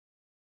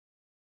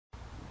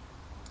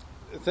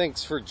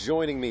Thanks for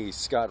joining me,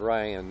 Scott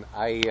Ryan.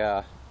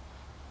 I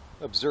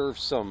observed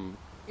some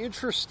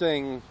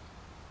interesting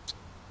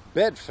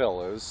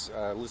bedfellows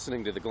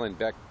listening to the Glenn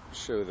Beck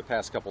show the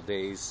past couple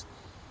days.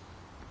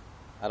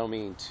 I don't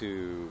mean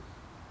to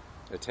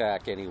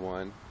attack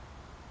anyone,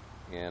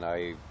 and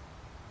I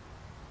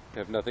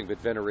have nothing but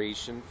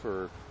veneration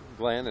for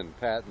Glenn and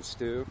Pat and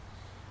Stu,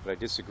 but I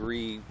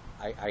disagree.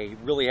 I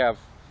really have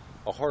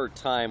a hard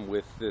time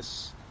with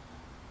this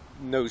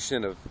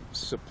notion of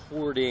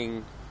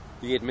supporting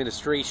the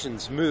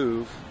administration's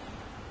move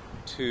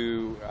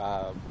to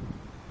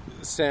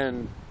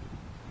send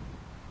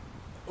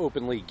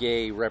openly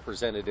gay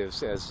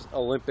representatives as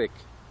Olympic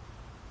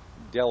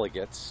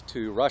delegates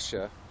to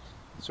Russia,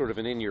 sort of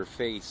an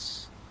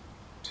in-your-face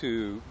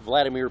to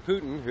Vladimir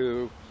Putin,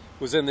 who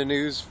was in the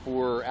news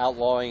for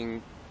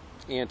outlawing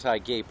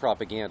anti-gay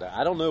propaganda.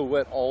 I don't know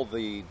what all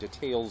the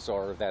details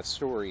are of that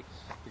story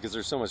because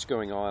there's so much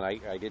going on.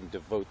 I didn't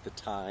devote the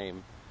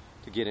time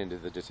to get into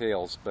the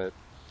details, but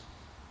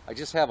I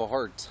just have a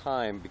hard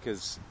time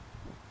because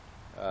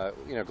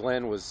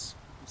Glenn was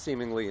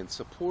seemingly in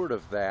support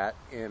of that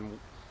and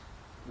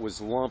was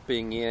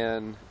lumping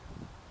in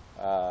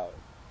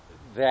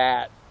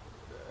that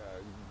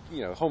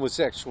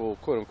homosexual,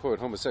 quote-unquote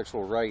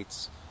homosexual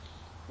rights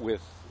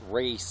with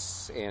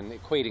race, and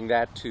equating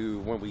that to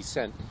when we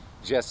sent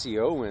Jesse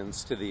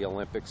Owens to the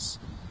Olympics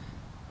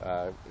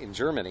in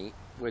Germany,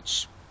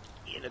 which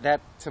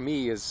that to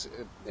me is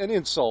an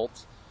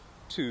insult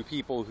to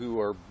people who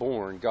are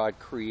born. God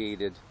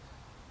created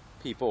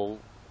people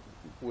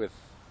with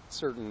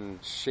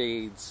certain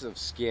shades of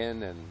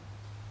skin and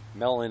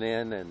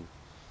melanin and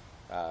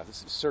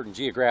certain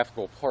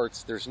geographical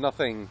parts. There's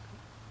nothing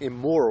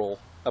immoral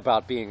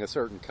about being a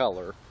certain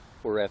color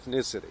or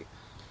ethnicity,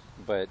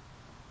 but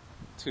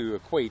to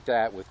equate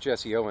that with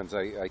Jesse Owens,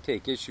 I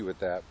take issue with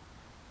that,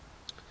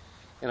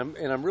 and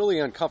I'm really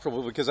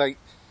uncomfortable because I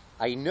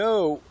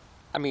know,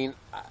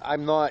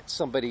 I'm not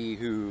somebody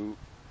who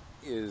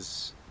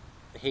is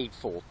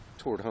hateful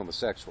toward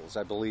homosexuals.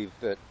 I believe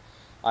that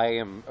I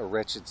am a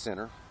wretched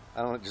sinner.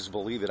 I don't just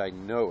believe it, I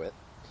know it,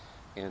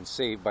 and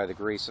saved by the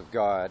grace of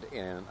God,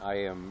 and I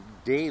am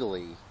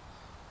daily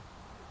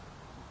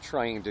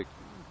trying to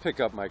pick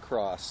up my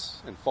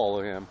cross and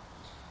follow Him,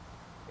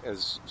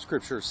 as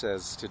Scripture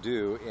says to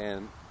do.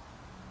 And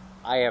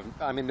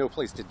I'm in no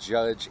place to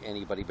judge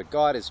anybody, but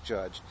God is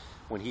judged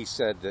when He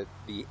said that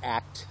the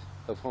act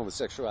of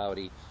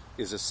homosexuality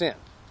is a sin.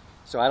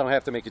 So I don't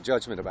have to make a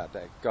judgment about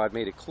that. God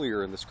made it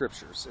clear in the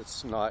Scriptures.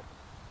 It's not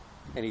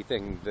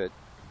anything that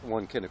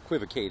one can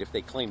equivocate if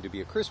they claim to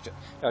be a Christian.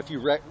 Now,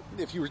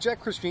 if you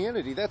reject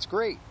Christianity, that's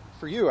great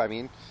for you.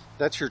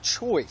 That's your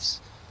choice.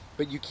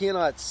 But you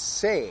cannot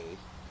say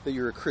that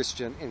you're a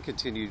Christian and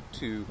continue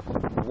to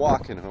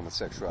walk in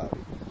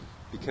homosexuality,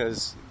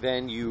 because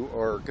then you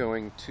are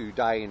going to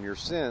die in your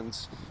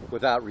sins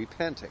without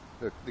repenting.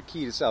 The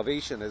key to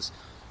salvation is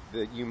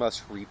that you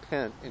must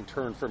repent and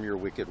turn from your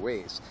wicked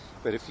ways.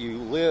 But if you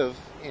live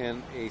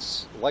in a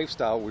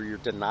lifestyle where you're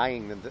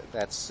denying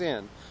that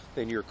sin,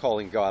 then you're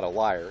calling God a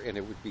liar, and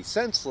it would be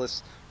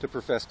senseless to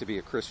profess to be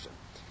a Christian.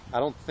 I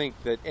don't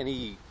think that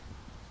any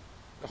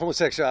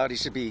homosexuality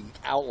should be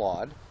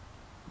outlawed.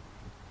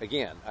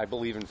 Again, I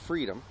believe in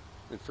freedom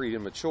and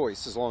freedom of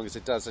choice, as long as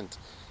it doesn't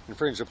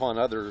infringe upon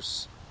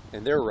others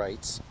and their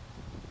rights.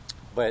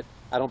 But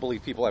I don't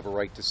believe people have a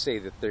right to say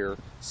that they're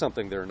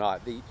something they're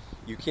not.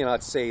 You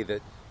cannot say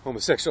that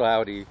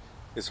homosexuality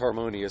is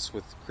harmonious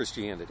with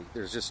Christianity.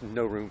 There's just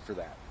no room for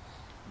that.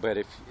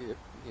 But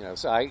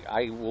so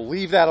I will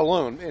leave that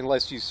alone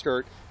unless you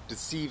start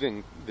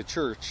deceiving the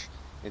church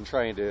and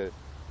trying to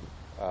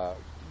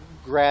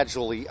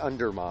gradually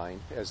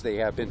undermine, as they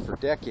have been for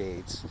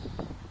decades,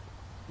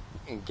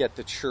 and get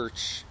the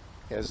church,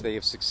 as they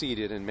have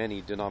succeeded in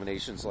many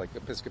denominations like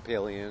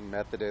Episcopalian,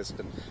 Methodist,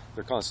 and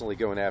they're constantly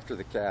going after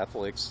the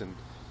Catholics, and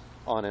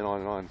on and on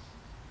and on.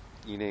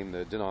 You name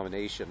the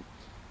denomination.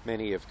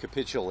 Many have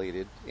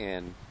capitulated,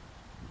 and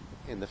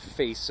in the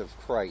face of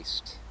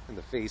Christ, in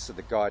the face of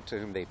the God to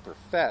whom they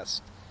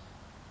professed,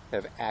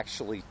 have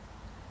actually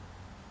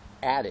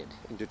added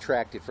and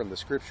detracted from the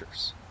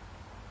Scriptures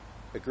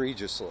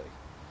egregiously,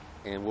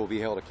 and will be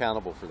held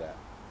accountable for that.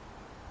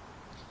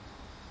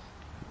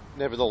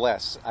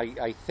 Nevertheless,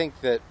 I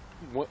think that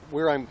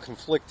where I'm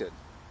conflicted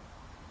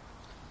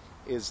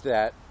is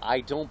that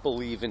I don't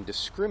believe in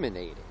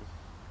discriminating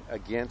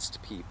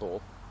against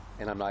people,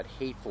 and I'm not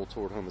hateful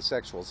toward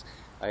homosexuals.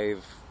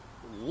 I've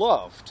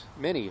loved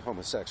many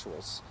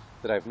homosexuals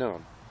that I've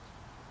known.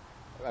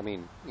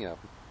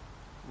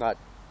 Not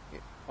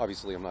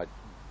obviously I'm not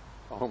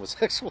a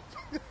homosexual,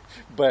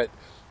 but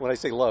when I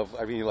say love,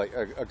 I mean like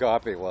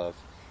agape love,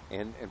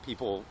 and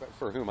people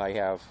for whom I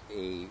have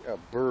a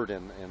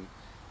burden and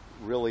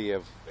really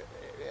have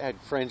had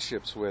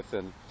friendships with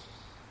and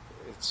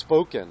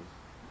spoken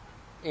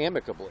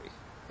amicably,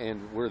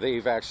 and where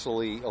they've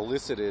actually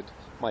elicited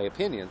my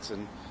opinions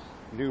and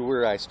knew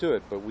where I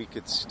stood, but we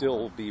could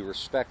still be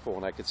respectful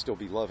and I could still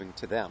be loving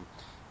to them.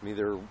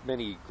 There are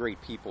many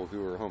great people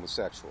who are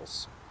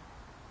homosexuals.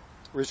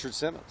 Richard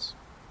Simmons,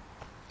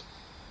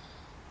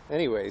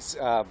 Anyways,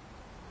 I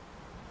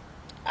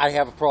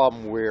have a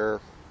problem where,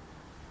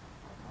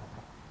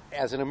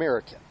 as an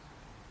American,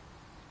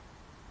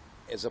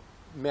 as a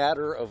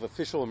matter of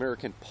official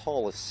American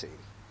policy,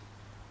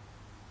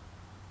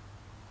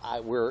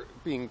 we're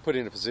being put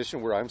in a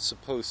position where I'm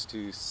supposed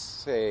to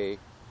say,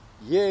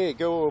 yay,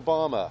 go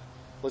Obama.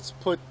 Let's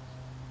put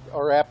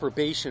our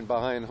approbation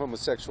behind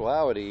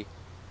homosexuality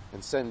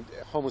and send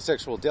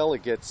homosexual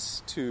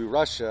delegates to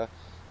Russia,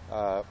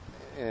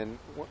 and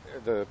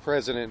the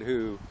president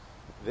who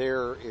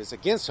there is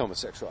against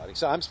homosexuality.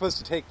 So I'm supposed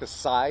to take the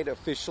side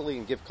officially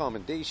and give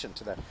commendation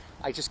to that.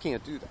 I just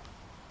can't do that.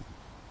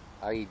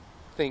 I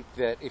think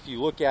that if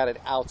you look at it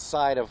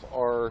outside of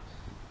our,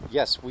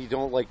 yes, we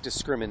don't like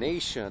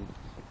discrimination,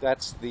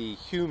 that's the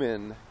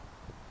human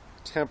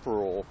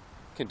temporal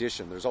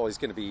condition. There's always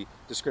going to be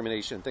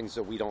discrimination, things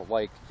that we don't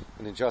like,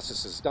 and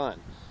injustices done.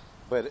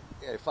 But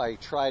if I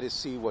try to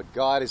see what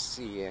God is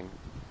seeing,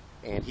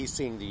 and He's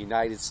seeing the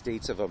United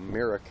States of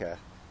America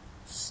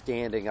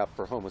standing up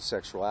for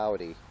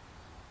homosexuality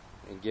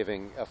and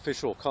giving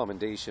official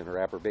commendation or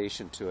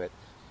approbation to it,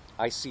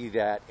 I see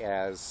that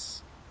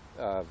as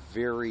a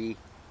very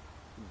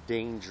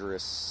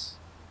dangerous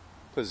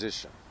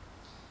position,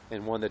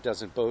 and one that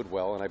doesn't bode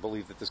well. And I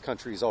believe that this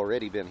country has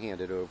already been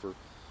handed over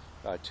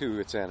to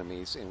its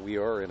enemies, and we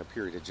are in a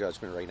period of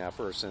judgment right now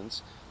for our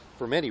sins,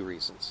 for many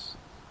reasons.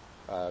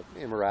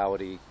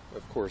 Immorality,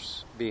 of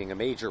course, being a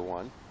major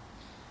one,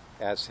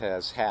 as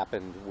has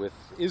happened with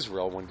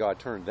Israel when God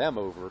turned them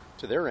over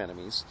to their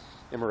enemies.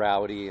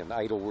 Immorality and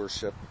idol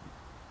worship,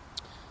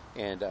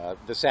 and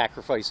the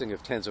sacrificing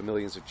of tens of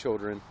millions of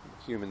children,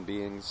 human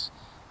beings,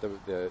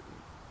 the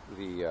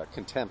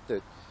contempt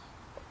that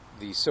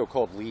the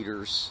so-called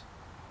leaders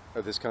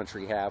of this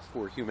country have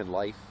for human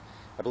life.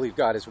 I believe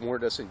God has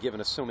warned us and given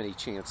us so many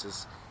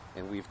chances,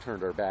 and we've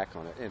turned our back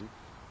on it and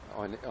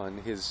on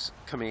His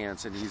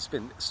commands, and He's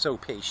been so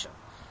patient.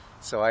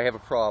 So I have a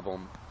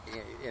problem,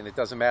 and it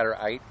doesn't matter.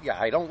 I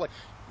don't like.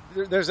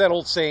 There's that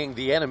old saying,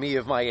 "The enemy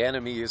of my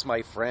enemy is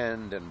my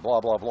friend," and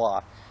blah blah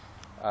blah.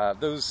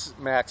 Those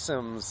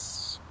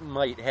maxims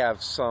might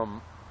have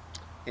some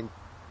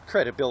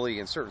credibility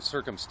in certain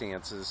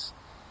circumstances,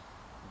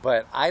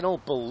 but I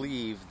don't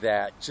believe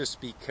that just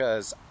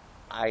because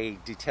I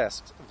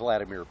detest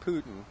Vladimir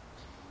Putin,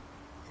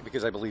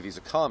 because I believe he's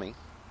a commie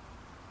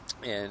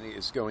and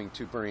is going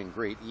to bring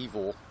great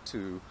evil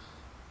to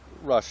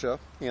Russia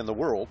and the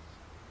world,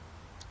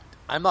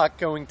 I'm not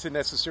going to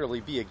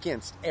necessarily be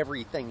against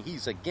everything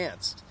he's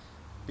against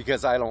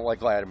because I don't like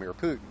Vladimir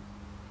Putin.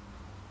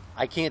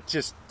 I can't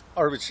just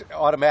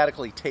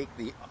automatically take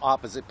the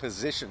opposite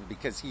position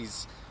because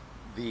he's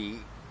the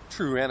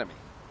true enemy.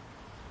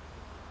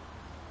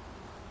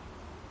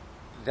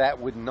 That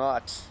would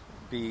not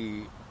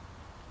be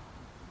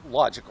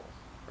logical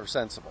or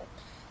sensible.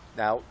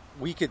 Now,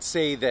 we could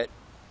say that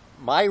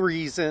my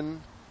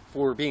reason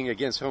for being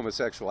against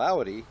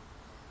homosexuality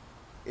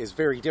is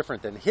very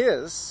different than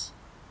his.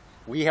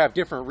 We have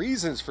different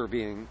reasons for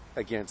being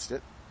against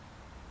it,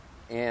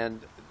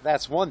 and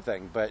that's one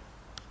thing, but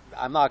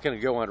I'm not going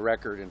to go on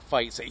record and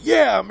fight and say,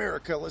 yeah,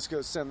 America, let's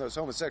go send those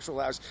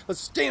homosexuals, let's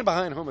stand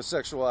behind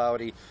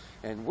homosexuality,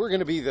 and we're going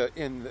to be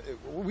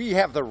we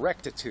have the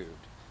rectitude.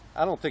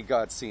 I don't think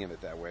God's seeing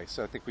it that way,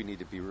 so I think we need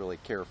to be really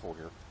careful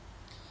here.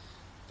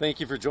 Thank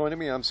you for joining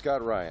me. I'm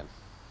Scott Ryan.